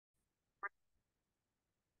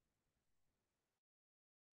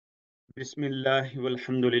Bismillah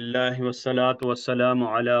walhamdulillah wassalatu wassalamu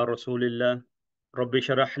ala rasulillah. Rabbi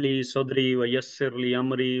shrah li sadri wa yassir li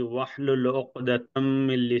amri wahlul uqdatam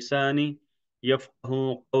min lisani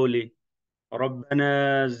yafqahu qawli.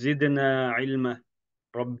 Rabbana zidna ilma.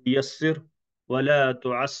 Rabbi yassir wa la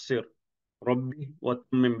tu'assir. Rabbi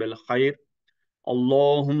watammim bil khair.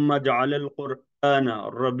 Allahumma ij'al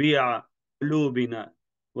al-Qur'ana rabi'a qulubina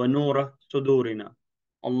wa nura sudurina.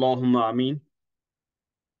 Allahumma ameen.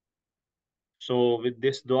 So, with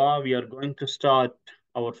this dua, we are going to start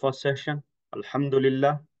our first session.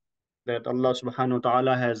 Alhamdulillah, that Allah subhanahu wa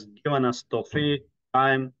ta'ala has given us tawfiq,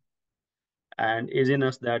 time, and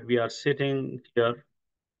easiness that we are sitting here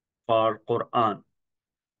for Quran.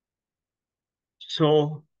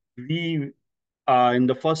 So, we in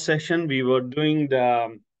the first session, we were doing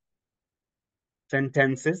the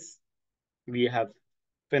sentences. We have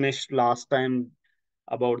finished last time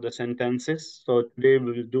about the sentences. So, today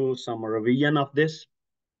we will do some revision of this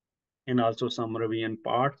and also some revision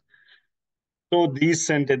parts. So these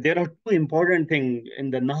sentence, there are two important things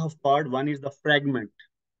in the Nahv part. One is the fragment,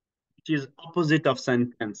 which is opposite of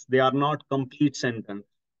sentence. They are not complete sentence.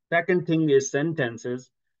 Second thing is sentences.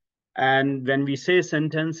 And when we say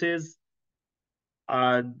sentences,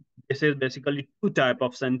 uh, this is basically two type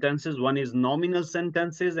of sentences. One is nominal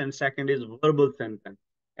sentences and second is verbal sentence.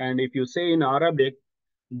 And if you say in Arabic,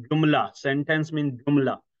 jumla, sentence means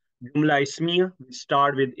jumla. Jumla ismiya, we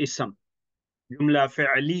start with ism. Jumla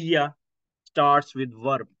fi'liya starts with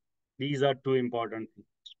verb. These are two important things.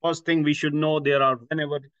 First thing we should know, there are,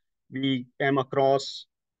 whenever we came across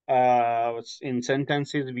in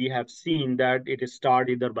sentences, we have seen that it is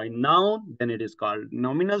started either by noun, then it is called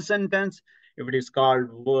nominal sentence. If it is called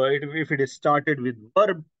word, if it is started with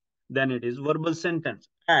verb, then it is verbal sentence.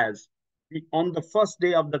 As we, on the first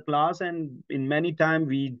day of the class, and in many time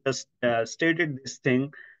we just stated this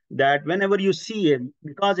thing, that whenever you see it,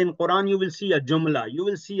 because in Quran you will see a jumla, you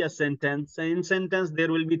will see a sentence. In sentence,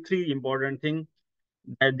 there will be three important things,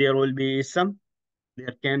 that there will be ism,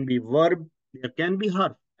 there can be verb, there can be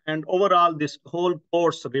harf. And overall, this whole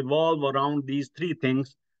course revolve around these three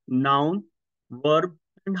things: noun, verb,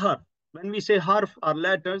 and harf. When we say harf or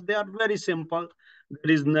letters, they are very simple.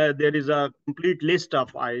 There is a complete list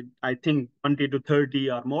of I think 20 to 30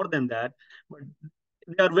 or more than that, but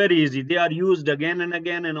they are very easy. They are used again and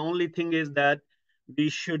again, and only thing is that we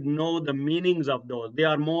should know the meanings of those. They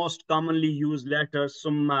are most commonly used letters: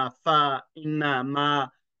 summa, fa, inna, ma,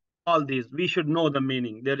 all these. We should know the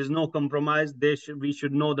meaning. There is no compromise. We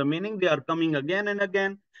should know the meaning. They are coming again and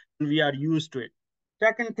again, and we are used to it.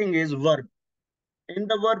 Second thing is verb. In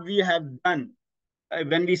the verb, we have done.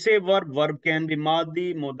 When we say verb, verb can be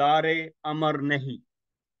madi, mudare, amar, nahi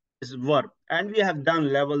is verb. And we have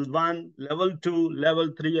done level 1, level 2, level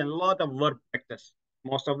 3, and a lot of verb practice.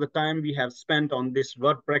 Most of the time we have spent on this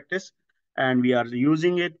verb practice and we are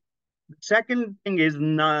using it. The second thing is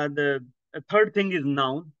the third thing is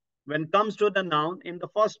noun. When it comes to the noun, in the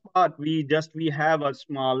first part, we have a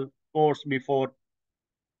small course before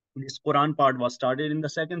this Quran part was started. In the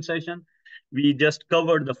second session, we just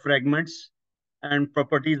covered the fragments and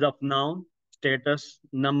properties of noun, status,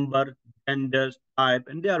 number, gender, type,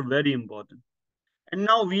 and they are very important. And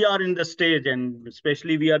now we are in the stage, and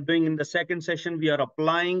especially we are doing in the second session, we are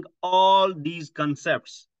applying all these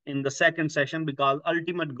concepts in the second session, because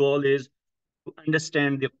ultimate goal is to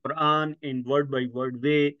understand the Quran in word by word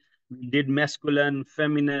way. We did masculine,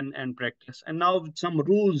 feminine, and practice. And now some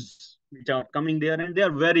rules which are coming there, and they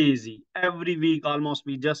are very easy. Every week almost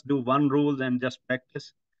we just do one rule and just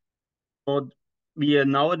practice. So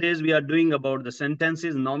nowadays we are doing about the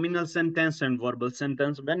sentences, nominal sentence and verbal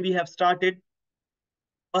sentence. When we have started,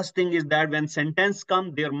 first thing is that when sentence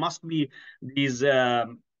come, there must be these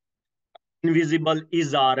invisible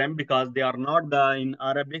is rm, because they are not in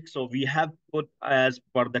Arabic. So we have put, as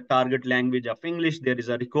per the target language of English, there is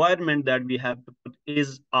a requirement that we have to put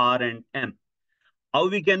is, r, and m. How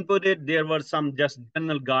we can put it? There were some just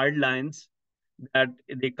general guidelines that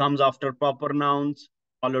they comes after proper nouns,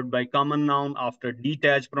 followed by common noun, after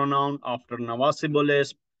detached pronoun, after nawasibul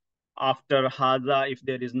ism, after haza if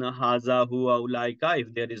there is no haza, huwa, ulaika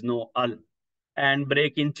if there is no al, and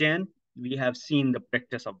break in chain. We have seen the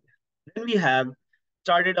practice of this. Then we have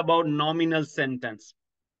started about nominal sentence.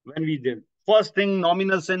 When we did first thing,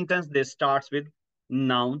 nominal sentence, they starts with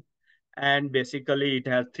noun, and basically it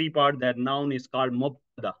has three parts. That noun is called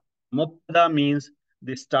mubtada. Mubtada means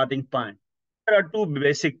the starting point. There are two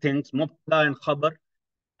basic things, mubtada and khabar,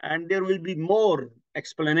 and there will be more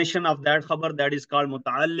explanation of that khabar, that is called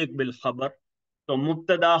muta'alliq bil khabar. So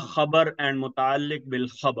mubtada, khabar, and muta'alliq bil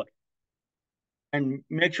khabar, and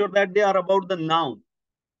make sure that they are about the noun.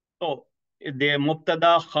 So the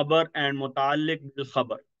mubtada, khabar, and muta'alliq bil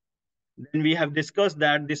khabar. Then we have discussed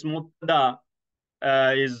that this mubtada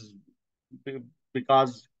is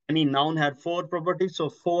because any noun had four properties. So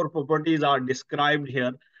four properties are described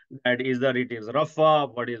here. That either it is rafa,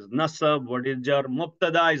 what is nasab, what is jar.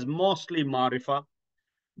 Mubtada is mostly marifa,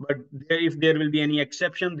 but if there will be any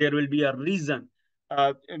exception, there will be a reason.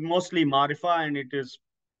 Mostly marifa, and it is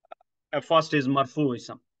first is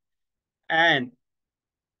marfuism, and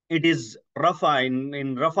it is rafa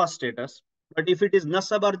in rafa status. But if it is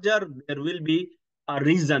nasab or jar, there will be a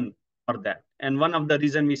reason for that. And one of the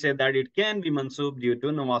reason we say that it can be mansub due to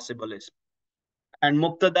nawasib al ism. And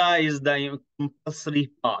mubtada is the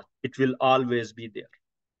compulsory part. It will always be there.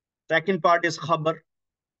 Second part is khabar.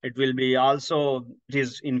 It will be also, it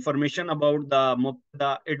is information about the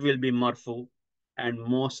mubtada. It will be marfu and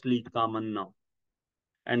mostly common now.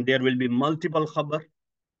 And there will be multiple khabar,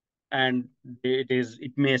 and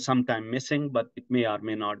it may sometime missing, but it may or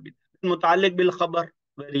may not be. Mutalik bil khabar,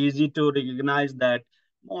 very easy to recognize that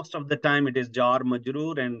most of the time it is jar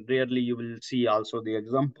majroor, and rarely you will see also the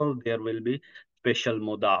example. There will be special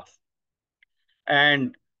mudaf.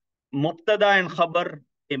 And mubtada and khabar,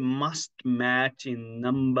 they must match in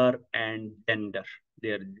number and gender.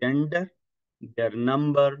 Their gender, their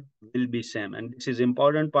number will be same. And this is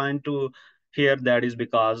important point to hear. That is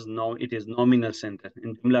because now it is nominal sentence.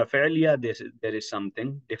 In jumla fi'liya, there is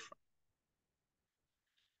something different.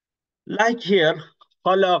 Like here,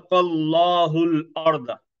 khalaqallahu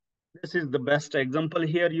al-arda. This is the best example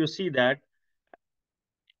here. You see that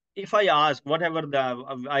if I ask whatever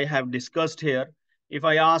I have discussed here, if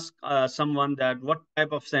I ask someone that what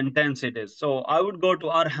type of sentence it is, so I would go to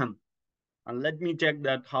Arham and let me check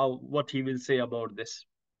that what he will say about this.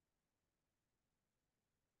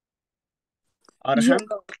 Yeah.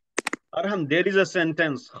 Arham, there is a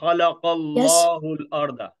sentence, Yes. Khalaqallahu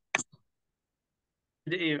al-arda.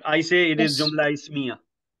 I say it is Yes. Jumla Ismiya.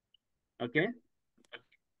 Okay?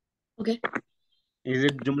 Okay. Is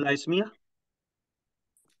it Jumla Ismiya?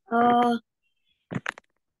 Uh,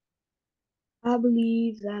 I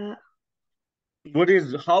believe that.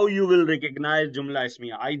 How you will recognize Jumla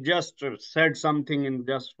Ismiya? I just said something in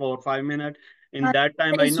just 4 or 5 minutes. In that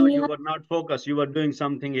time, I know you Ismiya. were not focused. You were doing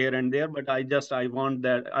something here and there, but I want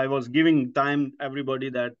that. I was giving time everybody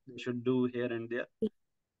that they should do here and there.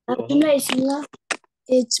 So, Jumla Ismiya.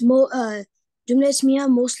 Jumla Ismiya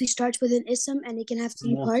mostly starts with an ism and it can have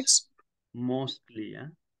three parts. mostly, yeah.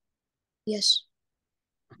 Yes.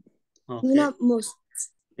 Okay. Not most.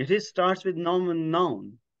 It starts with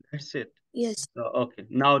noun. That's it. Yes. Okay.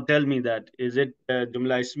 Now tell me that. Is it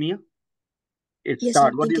Jumla Ismiya? Yes, I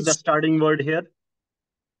What think is the it's starting word here?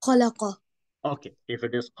 khalaqa. Okay. If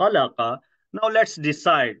it is khalaqa, now let's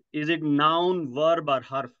decide. Is it noun, verb, or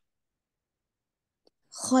harf?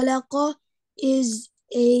 Khalaqa is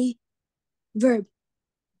a verb.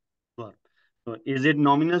 Verb. So is it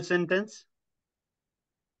nominal sentence?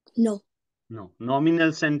 No. No.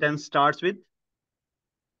 Nominal sentence starts with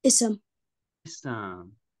Ism.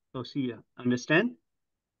 ism. So see, understand?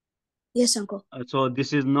 Yes, uncle. So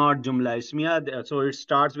this is not Jumla Ismiya. So it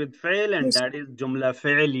starts with fail, and Yes. that is Jumla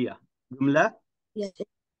Fi'liya. Jumla Yes.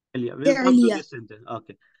 Fi'liya. We'll come to Fi'liya. this sentence.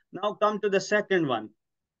 Okay. Now come to the second one.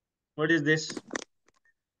 What is this?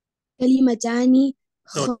 Kalimatani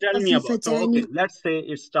So tell me about. So okay, khafifatani. let's say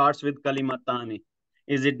it starts with kalimatani.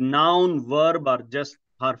 Is it noun, verb, or just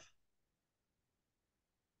harf?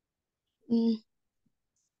 Mm.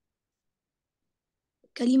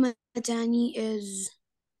 Kalimatani is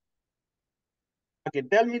Okay,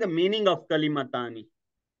 tell me the meaning of kalimatani.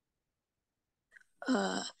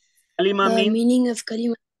 uh Kalima the mean meaning of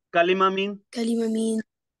kalima mean kalima means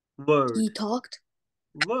word. he talked.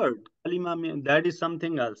 Word. Kalima mean that is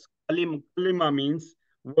something else. Kalima means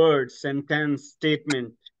word, sentence,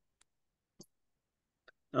 statement.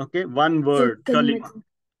 Okay, one So word. kalimat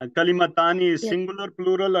Kalima. Kalimatani is yeah, singular,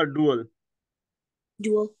 plural, or dual.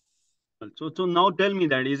 dual. So now tell me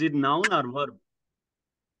that is it noun or verb?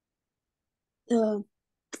 Uh,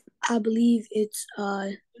 I believe it's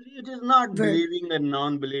It is not verb. believing and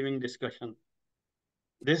non-believing discussion.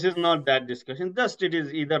 This is not that discussion. Just it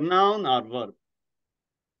is either noun or verb.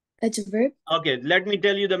 It's a verb. Okay, let me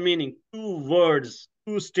tell you the meaning. Two words,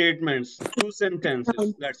 two statements, two sentences.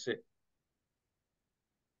 Noun. Let's say.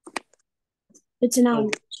 It's a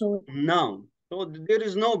noun. So So noun. So there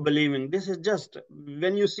is no believing. This is just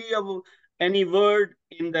when you see any word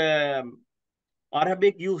in the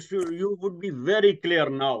Arabic, you would be very clear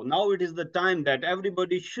now. Now it is the time that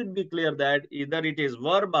everybody should be clear that either it is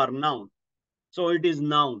verb or noun. So it is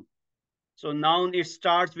noun. So noun, it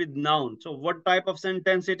starts with noun. So what type of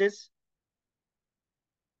sentence it is?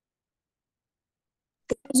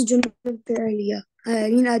 It's جملة فعلية. I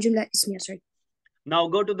mean جملة اسمية. Sorry. Now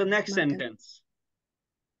go to the next My bad. sentence.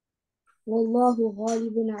 والله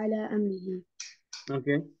غالب على أمره.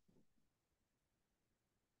 Okay.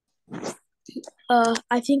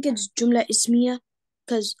 I think it's جملة اسمية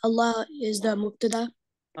because Allah is the مبتدا.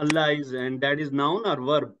 Allah is, and that is noun or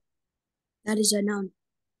verb? That is a noun.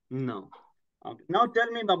 No. Okay. Now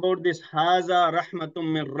tell me about this. Haza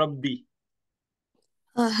rahmatum min Rabbi.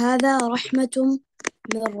 هذا رحمة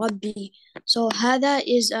من ربي. So هذا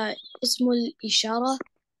is اسم الإشارة,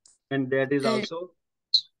 And that is and also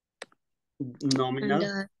and nominal.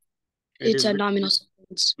 It it's is a nominal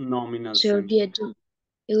sentence. nominal So sentence.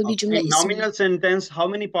 it will be Okay. جملة In اسمية. nominal sentence, how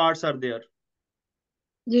many parts are there?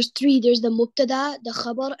 There's three. There's the مبتدا, the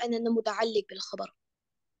خبر, and then the متعلق بالخبر.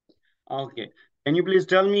 Okay. Can you please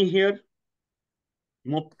tell me here?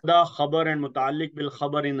 مبتدا خبر and متعلق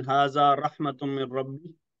بالخبر in هذا رحمة من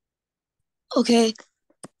ربي. Okay.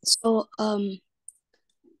 So uh,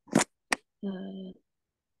 uh,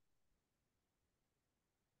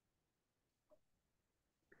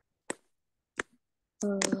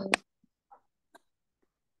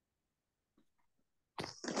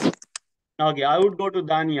 Okay, I would go to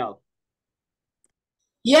Daniel.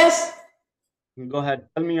 Yes. Go ahead.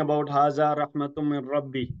 Tell me about هذا رحمة من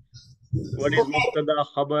ربي. What is Okay. مبتدا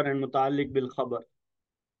خبر and متعلق بالخبر?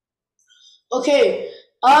 Okay.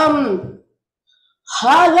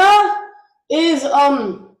 هذا is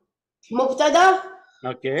مبتدا.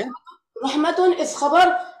 Okay. رحمة is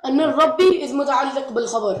خبر and من Okay. ربي is متعلق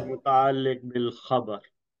بالخبر. متعلق بالخبر.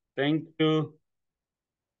 Thank you.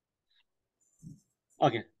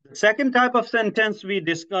 Okay. The second type of sentence we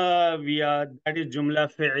discuss, that is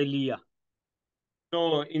jumla fi'liya.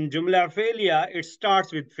 So in jumla fi'liya, it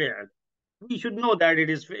starts with fi'l. We should know that it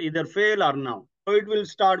is either fi'l or noun. So it will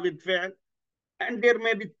start with fi'l, and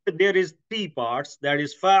there is three parts. That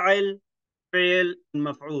is fa'il, fi'l, and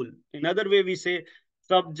maf'ul. In other way, we say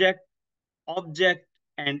subject, object,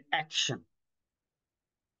 and action.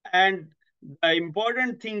 And the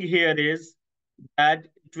important thing here is that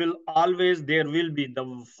it will always, there will be the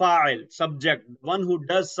fa'il, subject, one who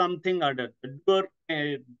does something or the doer,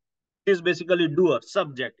 is basically doer,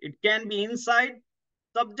 subject. It can be inside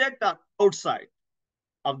subject or outside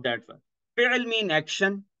of that one. Fi'l mean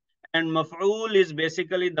action, and maf'ul is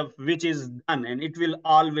basically the which is done, and it will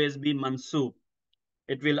always be mansub.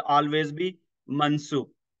 It will always be mansub.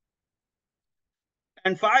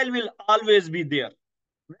 And fa'il will always be there.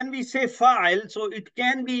 When we say fa'il, so it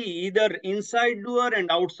can be either inside doer and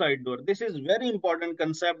outside doer. This is very important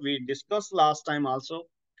concept we discussed last time also.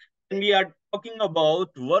 When we are talking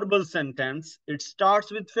about verbal sentence, it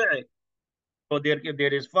starts with fi'il. So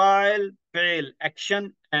there is fa'il, fi'il,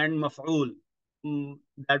 action, and maf'ul.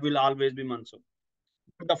 That will always be mansub.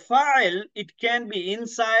 The fa'il, it can be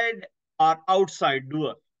inside or outside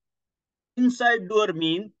doer. Inside doer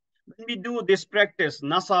mean when we do this practice,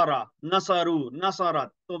 nasara, nasaru, nasarat.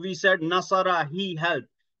 So we said nasara, he helped.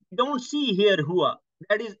 We don't see here huwa.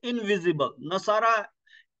 That is invisible. Nasara,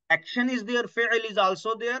 action is there, fi'il is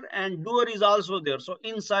also there, and doer is also there. So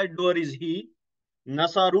inside doer is he.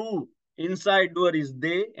 Nasaru, inside doer is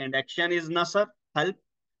they, and action is nasar, help.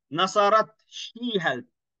 Nasarat, she helped.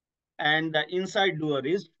 And the inside doer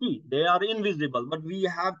is she. They are invisible, but we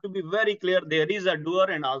have to be very clear. There is a doer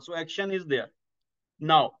and also action is there.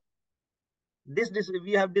 Now, this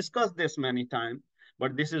we have discussed this many times,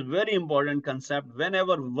 but this is very important concept.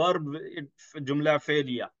 Whenever verb jumla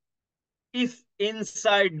fi'liya, if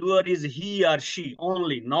inside doer is he or she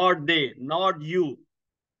only, not they, not you,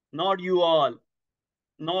 not you all,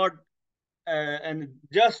 not and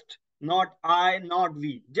just not I, not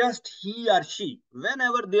we, just he or she.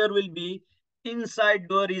 Whenever there will be inside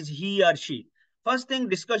door is he or she. First thing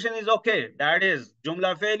discussion is okay. That is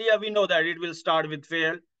jumla failure. We know that it will start with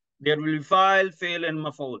fail. There will be file, fail, and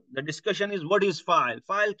maf'ul. The discussion is what is file.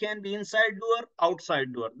 File can be inside door,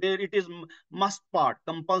 outside door. There it is must part,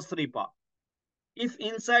 compulsory part. If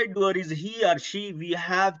inside door is he or she, we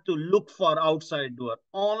have to look for outside door.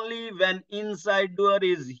 Only when inside door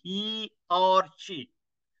is he or she.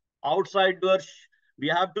 Outside door, we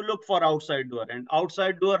have to look for outside door. And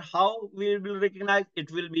outside door, how we will recognize?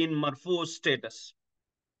 It will be in marfu status.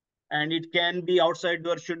 And it can be outside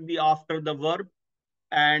door should be after the verb.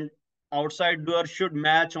 And outside door should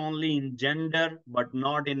match only in gender, but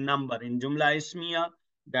not in number. In Jumla Ismiya,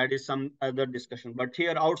 that is some other discussion. But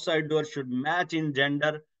here, outside door should match in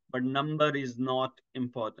gender, but number is not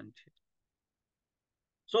important.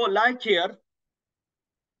 So, like here,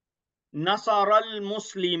 Nasar al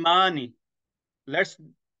Muslimani. Let's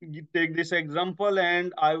take this example,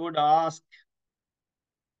 and I would ask,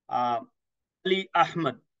 uh, Ali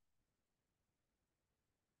Ahmad.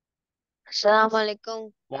 Assalamu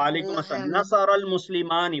alaikum. Wa alaikum assalam. Nasar al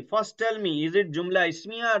Muslimani. First tell me, is it Jumla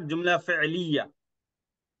Ismiya or Jumla Fi'liya?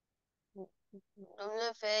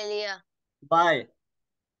 Jumla failure. Why?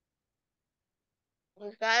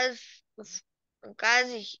 Because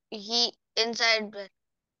he inside the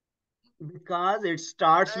Because it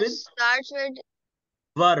starts with starts with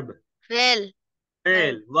verb. fail.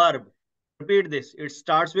 Fail, verb. Repeat this. It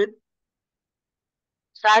starts with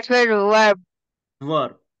Starts with verb.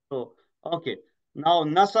 verb. So, okay. Now,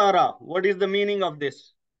 Nasara. What is the meaning of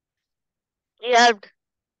this? He helped.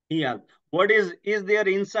 He helped. What is there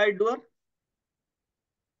inside door?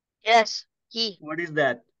 Yes. He. What is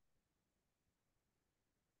that?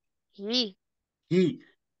 He. He.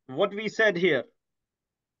 What we said here?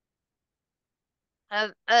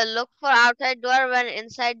 Have look for outside door when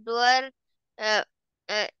inside door uh,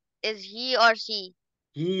 uh, is he or she.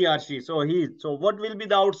 He or she. So he. So what will be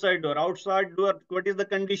the outside door? Outside door, what is the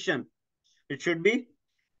condition? It should be?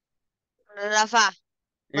 Rafa.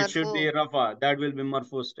 It should be Marfu. Rafa. That will be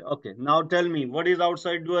Marfus. Okay. Now tell me, what is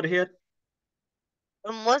outside door here?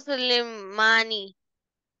 Muslimani.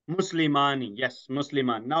 Muslimani. Yes,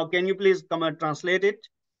 Musliman. Now can you please come and translate it?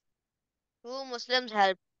 Two Muslims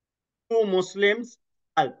help. Two Muslims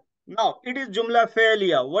help. Now it is Jumla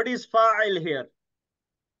Fa'liya. What is Fa'il here?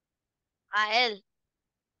 Fa'il.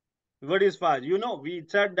 What is Fa'il? You know, we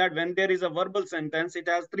said that when there is a verbal sentence, it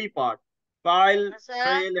has three parts. Fa'il, Nasara.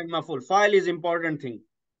 Fa'il, and Maf'ul. Fa'il is important thing.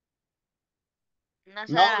 Now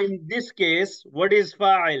Nasara. in this case, what is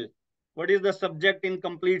Fa'il? What is the subject in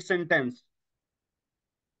complete sentence?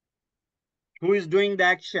 Who is doing the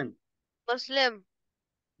action? Muslim.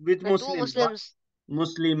 With The two Muslims. What? Muslims.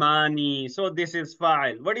 Muslimani. So this is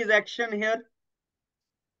Fa'il. What is action here?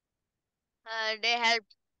 They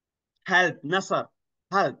helped. Help, Nasar.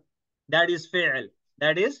 Help. That is Fa'il.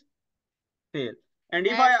 That is Fa'il. And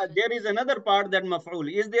if That's there is another part that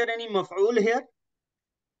Maf'ul. Is there any Maf'ul here?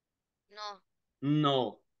 no.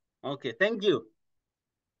 No. Okay, thank you.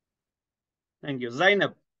 Thank you.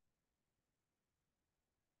 Zainab.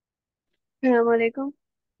 Assalamu alaikum.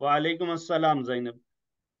 Wa alaikum assalam, Zainab.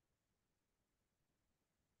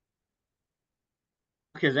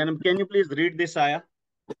 Okay, Zainab, can you please read this ayah?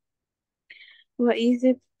 وإذ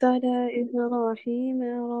ابتلى إبراهيم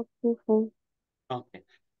ربه Okay.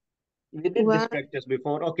 We did this practice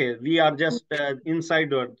before. Okay, we are just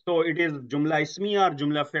inside word. So it is Jumla Ismiya or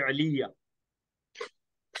Jumla Fi'liya?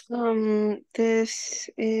 This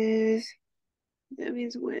is, that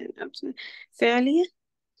means when فعلية.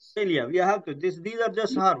 Fi'liya. We have to. These are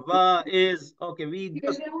just harf. Wa is okay. We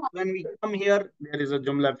just when we come here, there is a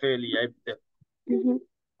Jumla Fi'liya.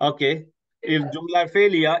 Okay. If Jumla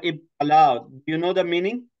Fi'liya, if allowed, do you know the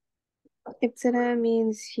meaning? ابتلى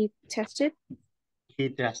means he tested. He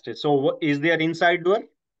tested. So what is there inside door?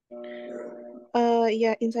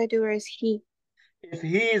 Yeah, inside door is he. If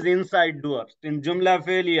he is inside door, in Jumla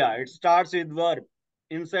Fi'liya, it starts with verb.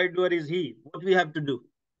 Inside door is he. What we have to do?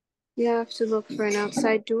 You have to look for an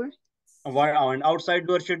outside door. And outside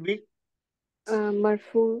door should be?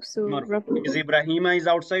 Marfu, so Marfu. Rabbuhu. Is Ibrahima is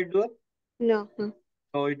outside door? No.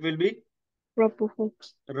 So it will be Rabbuhu.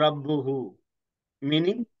 Rabbuhu.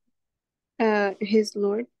 Meaning? His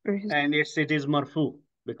Lord or his. And it is Marfu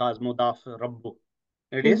because Mudaf Rabbu.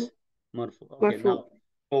 It is Marfu. Okay, Marfu. now.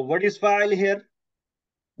 So what is fa'il here?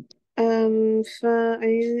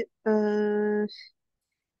 فاعل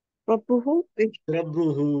ربه.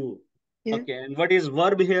 Rabbuhu. Yeah. Okay, and what is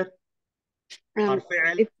verb here? Or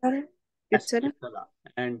fa'il? ابتلى. Yes, ابتلى. ibtala.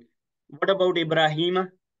 And what about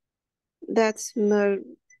Ibrahima? That's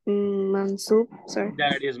mansub. Sorry.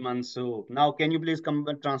 That is Mansub. Now, can you please come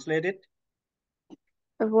and translate it?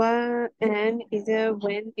 And either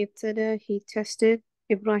when ابتلى he tested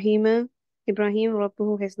Ibrahim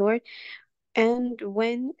ربه his Lord, and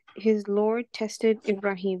when his Lord tested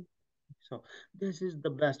Ibrahim. So this is the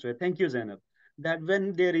best way. Thank you, Zainab. That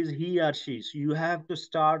when there is he or she, so you have to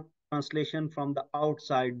start translation from the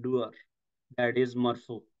outside doer. That is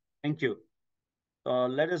marfu. Thank you.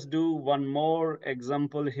 Let us do one more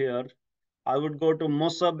example here. I would go to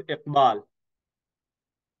Musab Iqbal.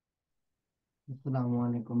 Assalamu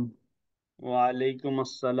alaikum. Wa alaikum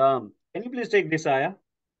assalam. Can you please take this ayah?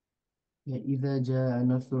 إذا جاء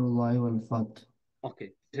نصر الله والفتح.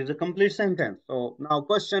 Okay, this is a complete sentence. So now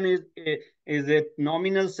question is it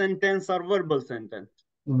nominal sentence or verbal sentence?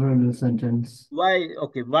 Verbal sentence. Why?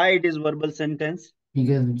 Okay, why it is verbal sentence?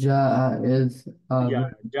 Because جاء is a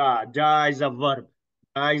Ja is a verb.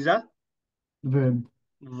 Ja is a verb.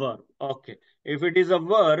 verb. Okay. If it is a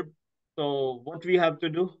verb, so what we have to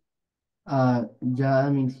do?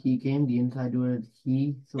 Ja'a means he came. The inside word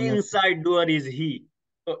he. So we have Inside doer is he.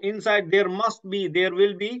 So inside there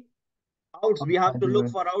will be outs. We have outside to look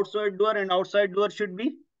word. for outside doer, and outside doer should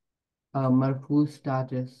be. Marfu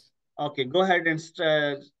status. Okay, go ahead and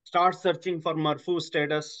start searching for marfu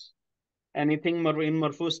status. Anything in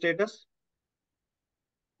marfu status?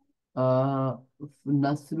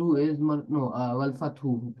 Nasru is no. Well,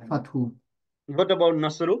 fathu. Fathu. What about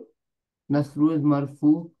nasru? Nasru is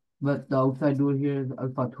marfu, but the outside word here is al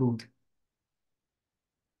fathu.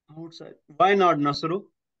 Outside. Why not nasru?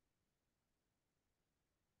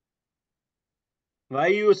 Why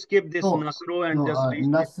you skip this No, nasru and no. just restate?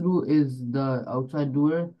 Nasru is the outside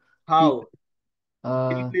word. He. How?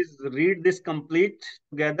 Can you Uh, please read this complete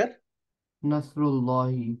together?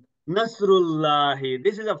 Nasrullahi. Nasrullahi.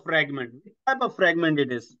 This is a fragment. What type of fragment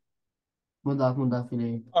it is? Mudaf mudaf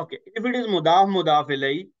ilayh. Okay, if it is mudaf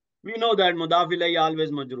ilay, we know that mudaf ilay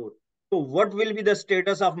always majroor. So what will be the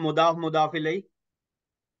status of mudaf ilay?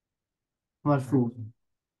 Marfu.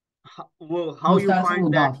 How No, you starts with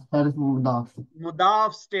find that? mudaf. That is mudaf.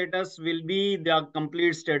 Mudaf status will be the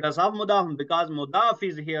complete status of mudaf because mudaf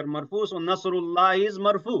is here marfu, so nasrullah is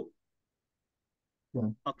marfu. Yeah.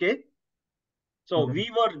 Okay. So Okay.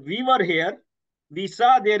 we were here. We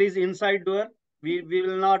saw there is inside door. We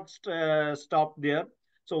will not stop there.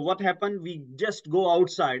 So what happened? We just go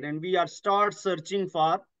outside and we are start searching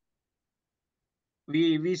for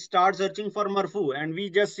we start searching for marfu and we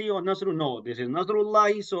just see on nasru. No, this is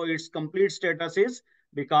nasrullah. So its complete status is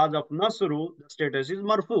because of nasru. The status is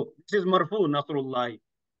marfu. This is marfu nasrullah.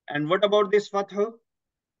 And what about this fathu?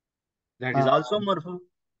 That is Uh, also marfu.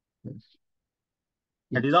 yes.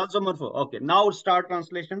 That is Yes. also marfu. Okay. Now start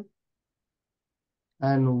translation.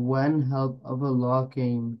 And when help of Allah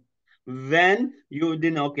came, When you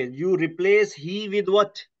then okay, you replace he with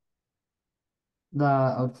what? the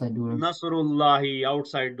outside word. Nasrullahi,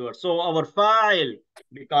 outside door. So our file,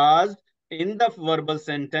 because in the verbal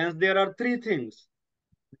sentence there are three things.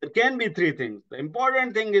 There can be three things. The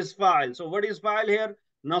important thing is file. So what is file here?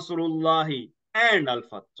 Nasrullahi and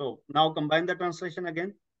Alfat. So now combine the translation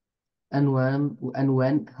again. And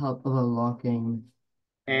when help of Allah came,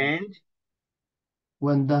 And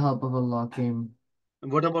when the help of Allah came,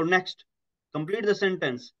 what about next? Complete the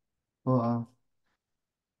sentence. oh,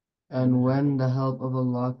 and when the help of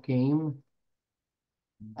Allah came,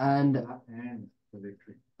 and and the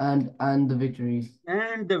victory,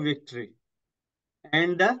 And the victory.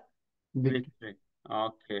 And the victory. victory.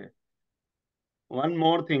 Okay. One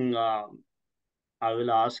more thing I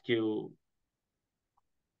will ask you,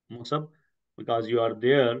 Musab, because you are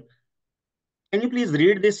there. Can you please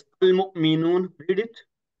read this Al-Mu'minun? Read it.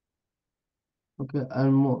 Okay,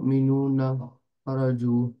 al-mu'minuna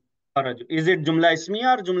faraju. Faraj. Is it Jumla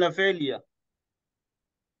Ismiya or Jumla Failiya?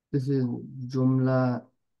 This is Jumla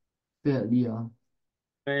fi'liya.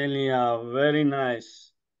 Failiya. Very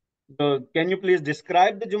nice. So can you please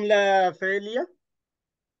describe the Jumla Failiya?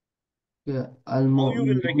 Okay, How you will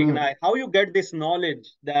al-mu'minuna. recognize, how you get this knowledge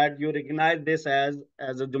that you recognize this as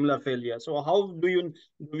a Jumla Failiya? So how do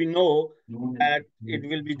we know that it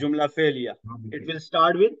will be Jumla Failiya? It will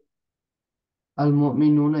start with,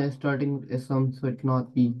 Al-mu'minuna is starting ism, so it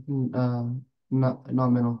not be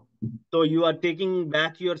nominal. so you are taking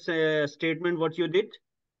back your statement, what you did.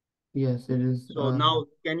 Yes, So now,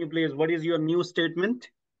 can you please, what is your new statement?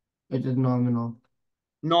 it is nominal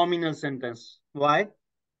Nominal sentence. Why?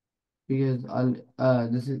 because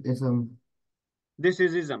this is ism. This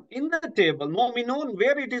is ism. In the table, mu'minun,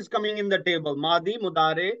 where it is coming in the table? Madi,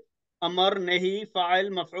 mudare, amar, nahi, fa'il,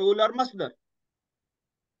 maf'ul, or masdar?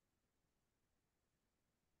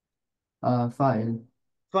 Fa'il,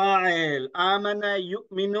 Fa'il. Amana,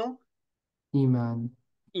 yu'minu, iman.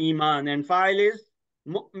 iman. And fa'il is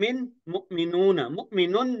mu'min, mu'minuna.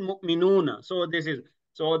 Mu'minun, mu'minuna.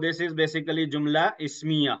 So this is basically jumla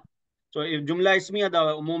ismiya. So if jumla ismiya, the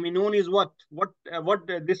mu'minun is what? What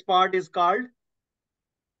this part is called?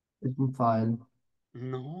 Ism fa'il.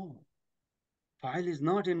 No. File is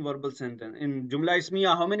not in verbal sentence. In Jumla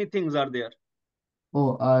Ismiya, how many things are there?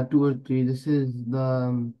 Oh, two or three. This is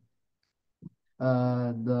the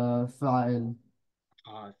fa'il.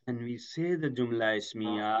 When we say the Jumla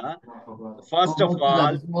Ismiya, Oh, first of mubtada.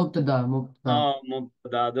 all, This is mubtada.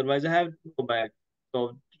 Mubtada, otherwise I have to go back.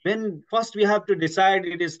 So when first we have to decide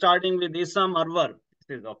it is starting with Isam or verb.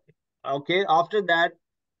 This is okay. Okay, after that,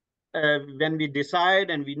 when we decide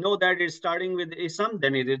and we know that it's starting with Isam,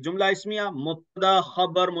 then it is Jumla Ismiya, Mubtada,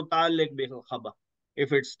 Khabar, Muta'alliq bil Khabar.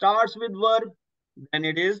 If it starts with verb, then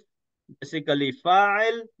it is basically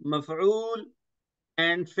fa'il, maf'ul,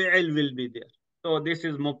 and fi'il will be there. So this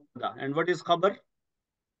is mubtada. And what is khabar?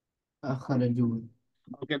 خرجوا.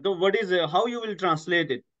 Okay, so what is how you will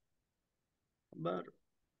translate it? But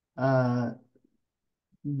Uh,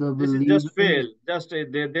 the this is just believers, fail. Just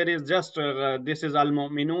there is just this is al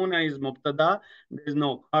mu'minuna is mubtada. There is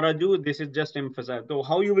no kharaju. This is just emphasized. So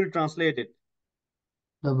how you will translate it?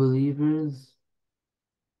 the believers,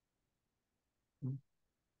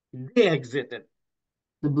 They exited.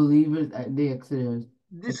 they exited.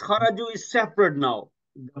 This kharaju is separate now.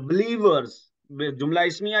 The believers. Jumla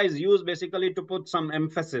ismiya is used basically to put some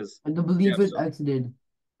emphasis. And the Yeah, believers so exited.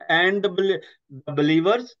 and the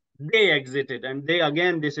believers they exited, and they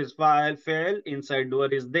again this is fail inside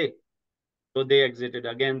door is they. So they exited.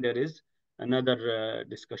 Again, there is another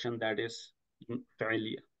discussion that is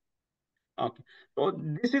failure. Okay. So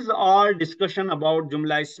this is all discussion about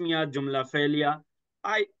Jumla Ismiya, Jumla Failure.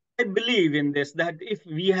 I, I believe in this that if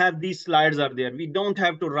we have these slides are there, we don't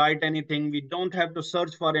have to write anything. We don't have to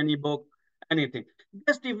search for any book, anything.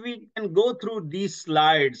 Just if we can go through these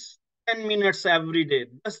slides 10 minutes every day,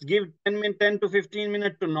 just give 10 to 15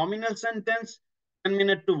 minutes to nominal sentence, 10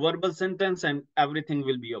 minutes to verbal sentence, and everything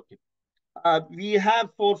will be okay. We have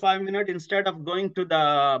 4 or 5 minutes instead of going to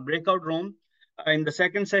the breakout room. In the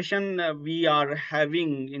second session, we are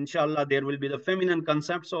having, inshallah, there will be the feminine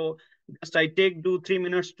concept. So just I take 2 3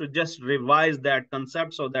 minutes to just revise that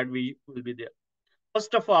concept so that we will be there.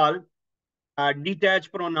 First of all,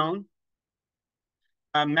 detached pronoun.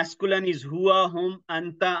 Masculine is huwa, hum,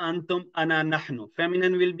 anta, antum, ana, nahnu.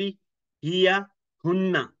 Feminine will be hiya,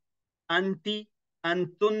 hunna, anti,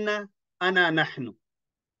 antunna, ana, nahnu.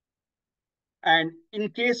 And in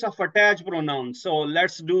case of attached pronouns, so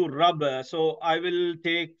let's do rub. So I will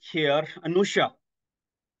take here Anusha.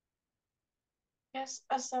 Yes,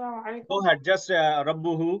 assalamu alaikum. Go ahead, just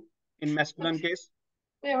rabbuhu in masculine case.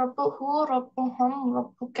 Rabbuhu, Rabbuhum,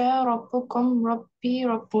 Rabbuka, Rabbukum, Rabbi,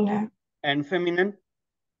 Rabbuna. And feminine.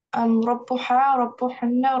 Rabbuha,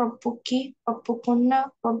 Rabbuhunna, Rabbuki, Rabbukunna,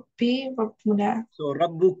 Rabbi, Rabbuna. So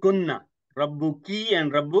rabbukunna, rabbuki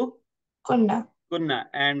and Kunna. kunna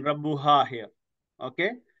and rabbuha here.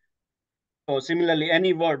 Okay. So similarly,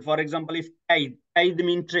 any word, for example, if kaid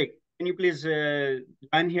mean trick. Can you please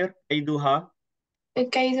join here? Kaiduha.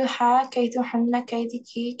 كيدها كيدهن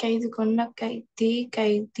كيدك كيدكن كيدي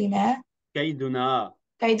كيدنا Kaiduna.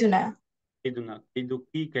 كيدنا Kaiduna.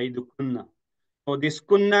 Kaiduki, kaidukunna. So this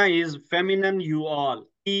kunna is feminine, you all.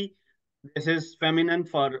 He, this is feminine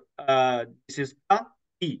for this is ka,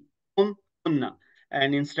 he, kunna.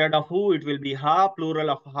 And instead of who, it will be ha, plural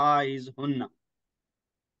of ha is hunna.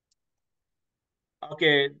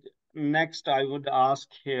 Okay, next I would ask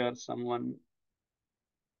here someone.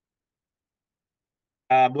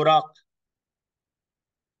 Burak.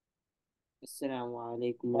 Assalamu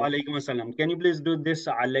alaikum. Wa alaikum assalam. Can you please do this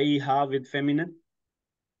alayha with feminine?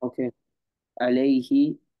 Okay.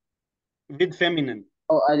 Alayhi. With feminine.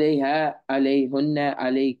 Oh, alayha, alayhunna,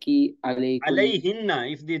 alayki, alaykun.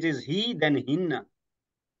 Alayhinna. If this is he, then hinna.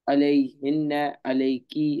 Alayhinna,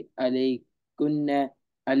 alayki, alaykunna,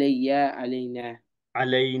 alayya, alayna.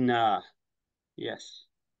 Alayna. Yes.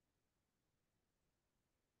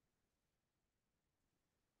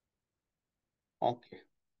 Okay.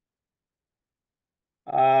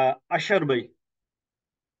 Ashar bhai.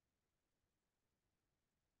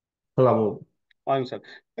 Hello. Can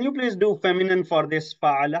you please do feminine for this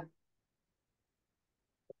fa'ala?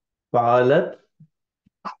 فعلت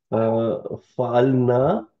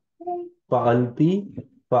فعلنا فعلتي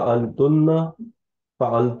فعلتن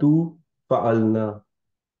فعلت فعلنا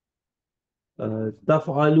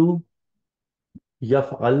تفعل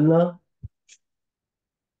يفعلن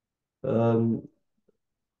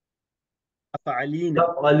Fa'alina.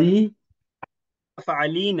 تفعلي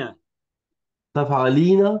Fa'alina.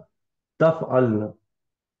 تفعلين تفعلن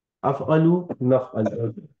أفعل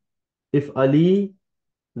نفعل افعلي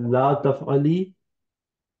لا تفعلي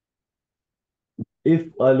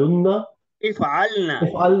افعلن If'alna.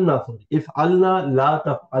 افعلن لا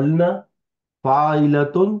تفعلن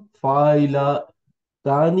فاعلة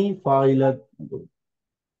فاعلتان فاعلة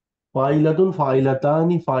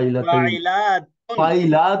فاعلتان فاعلتين Fa'ilatun.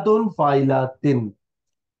 فاعلات فاعلات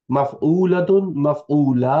مفعولة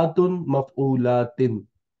مفعولات مفعولات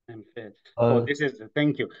Oh, this is,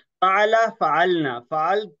 thank you. Fa'ala, fa'alna.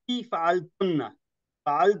 Fa'alti, fa'altunna.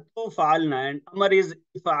 Fa'altu, fa'alna. And Amar is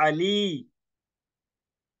if'ali.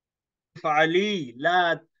 If'ali.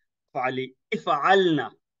 La fa'ali. If'alna.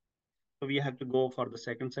 So we have to go for the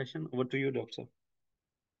second session. Over to you, Doctor.